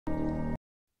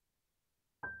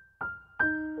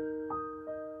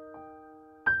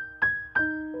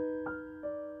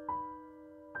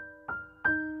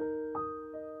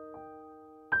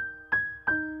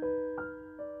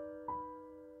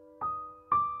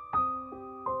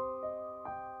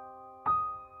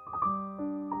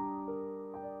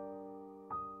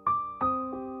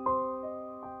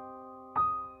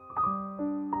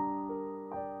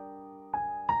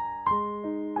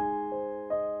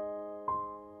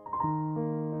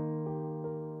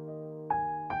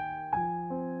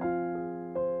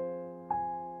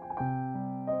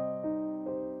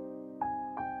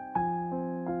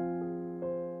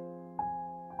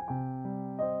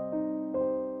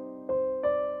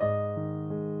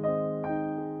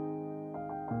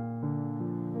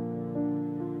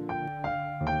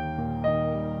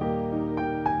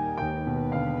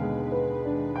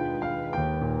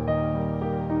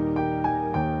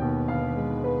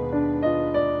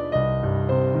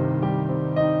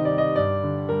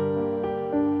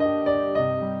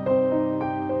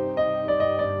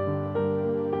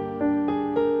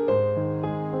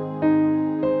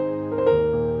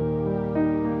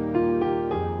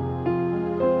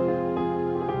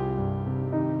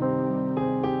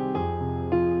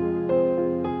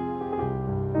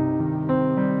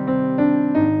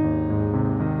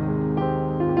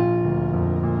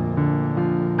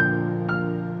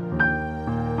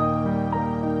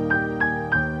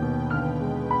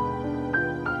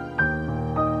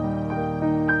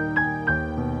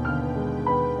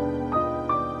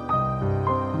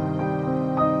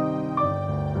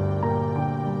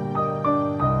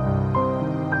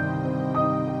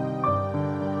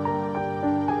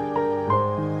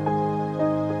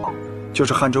就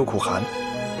是汉州苦寒，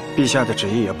陛下的旨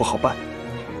意也不好办。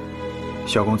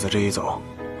小公子这一走，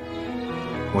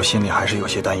我心里还是有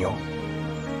些担忧。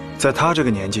在他这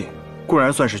个年纪，固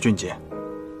然算是俊杰，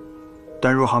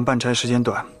但入行办差时间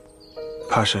短，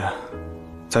怕是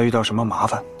再遇到什么麻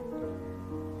烦。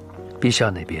陛下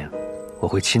那边，我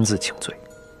会亲自请罪。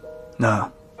那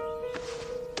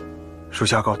属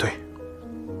下告退。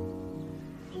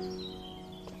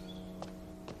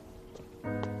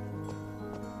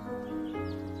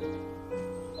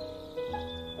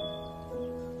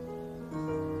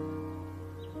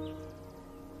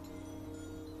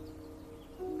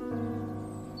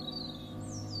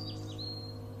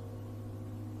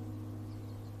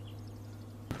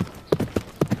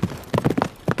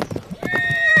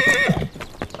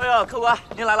客官，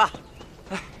您来了。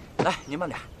来，您慢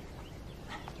点。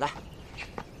来，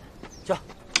坐。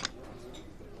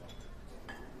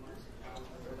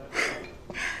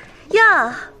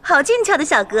呀，好俊俏的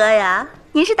小哥呀！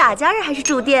您是打家人还是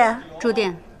住店？住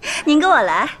店。您跟我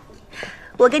来。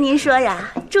我跟您说呀，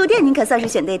住店您可算是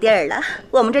选对地儿了。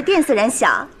我们这店虽然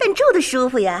小，但住的舒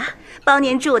服呀，包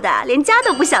您住的连家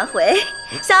都不想回。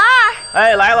小二，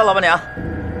哎，来了，老板娘。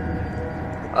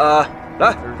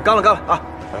来，干了啊！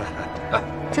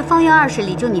这方圆20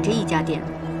里就你这一家店，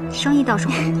生意倒是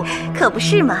红火。可不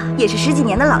是嘛，也是10几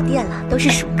年的老店了，都是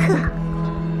熟客。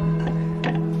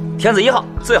天子1号，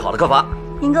最好的客房。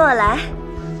您跟我来。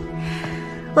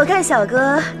我看小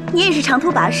哥你也是长途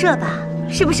跋涉吧？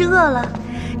是不是饿了？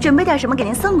准备点什么给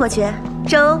您送过去？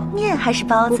粥、面还是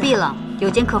包子？不必了，有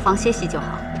间客房歇息就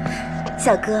好。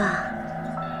小哥，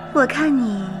我看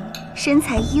你身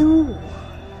材英武，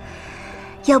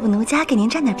要不奴家给您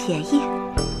占点便宜？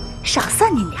少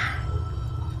算您点儿。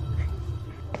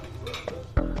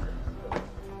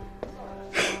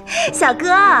小哥，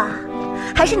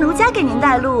还是奴家给您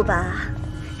带路吧。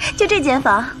就这间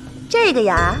房，这个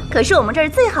呀，可是我们这儿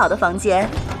最好的房间。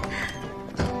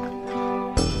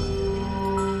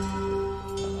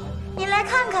您来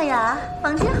看看呀，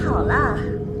房间好了。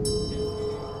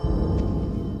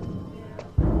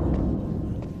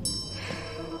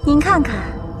您看看，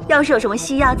要是有什么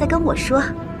需要，再跟我说。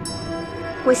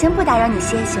我先不打扰你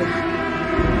歇息了。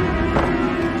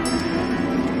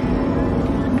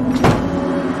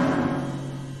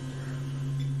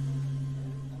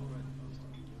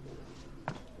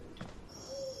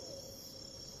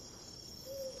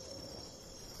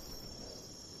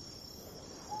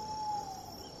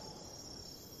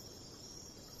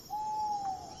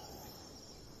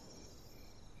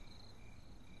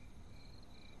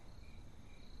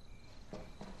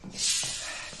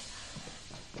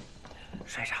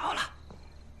睡着了。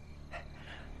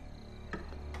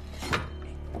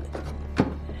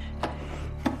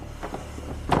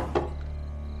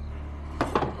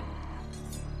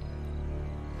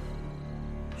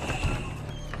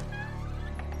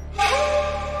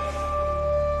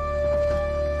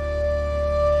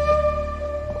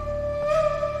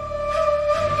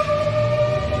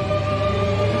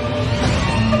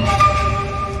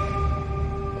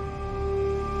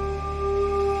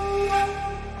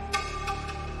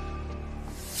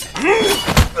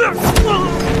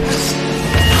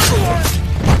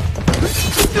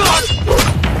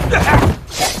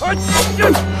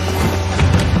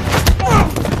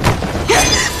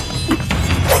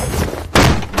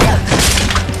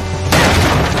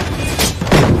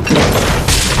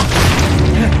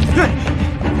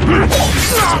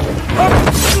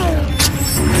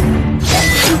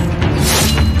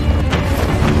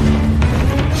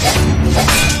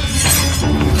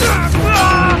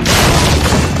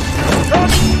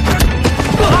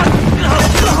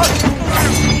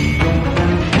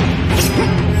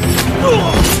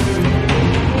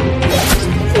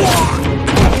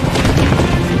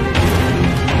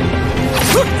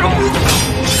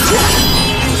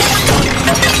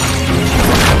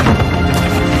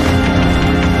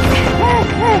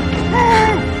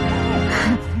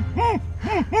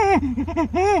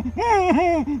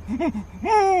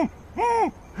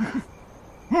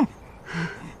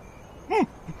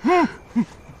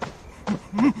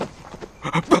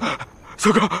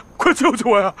小哥，快救救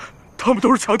我呀！他们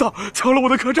都是强盗，抢了我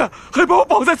的客栈，还把我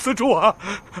绑在此处啊！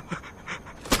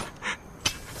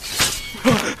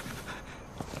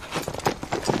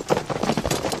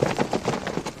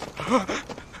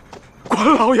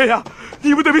关老爷呀，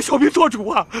你们得为小民做主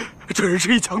啊！这人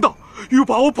是一强盗，欲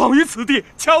把我绑于此地，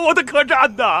抢我的客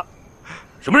栈的。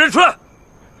什么人出来？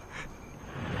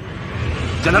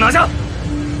将他拿下！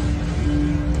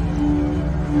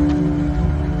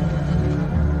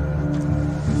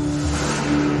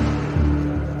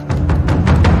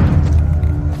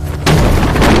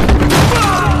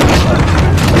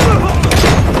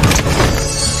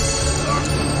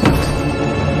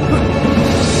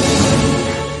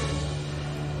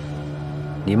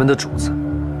的主子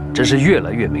真是越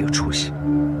来越没有出息，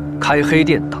开黑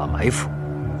店打埋伏，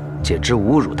简直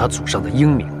侮辱他祖上的英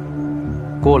名。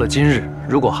过了今日，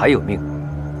如果还有命，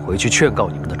回去劝告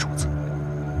你们的主子，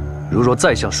如若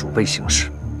再向鼠辈行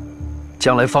事，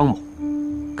将来方某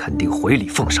肯定回礼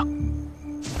奉上。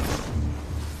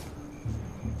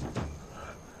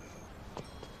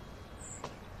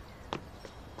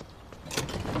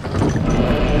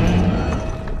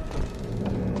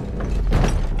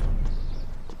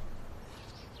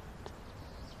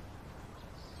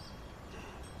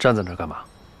站在那儿干嘛？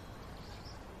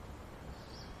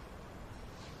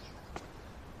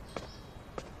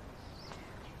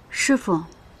师傅，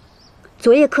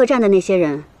昨夜客栈的那些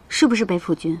人是不是北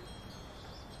府军？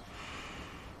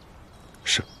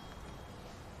是。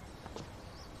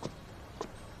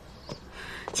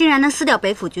既然能撕掉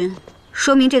北府军，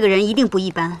说明这个人一定不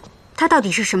一般。他到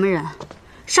底是什么人？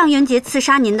上元节刺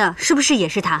杀您的是不是也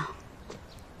是他？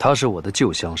他是我的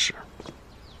旧相识，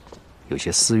有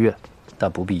些私怨，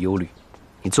但不必忧虑，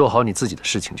你做好你自己的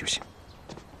事情就行。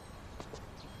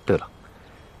对了，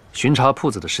巡查铺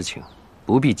子的事情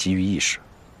不必急于一时。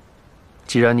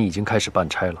既然你已经开始办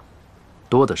差了，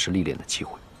多的是历练的机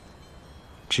会。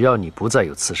只要你不再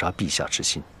有刺杀陛下之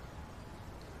心，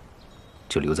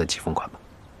就留在疾风馆吧。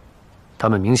他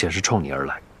们明显是冲你而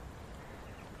来，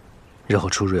日后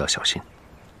出入要小心，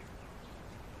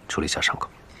处理一下伤口。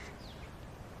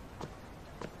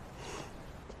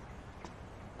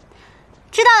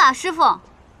知道了，师傅。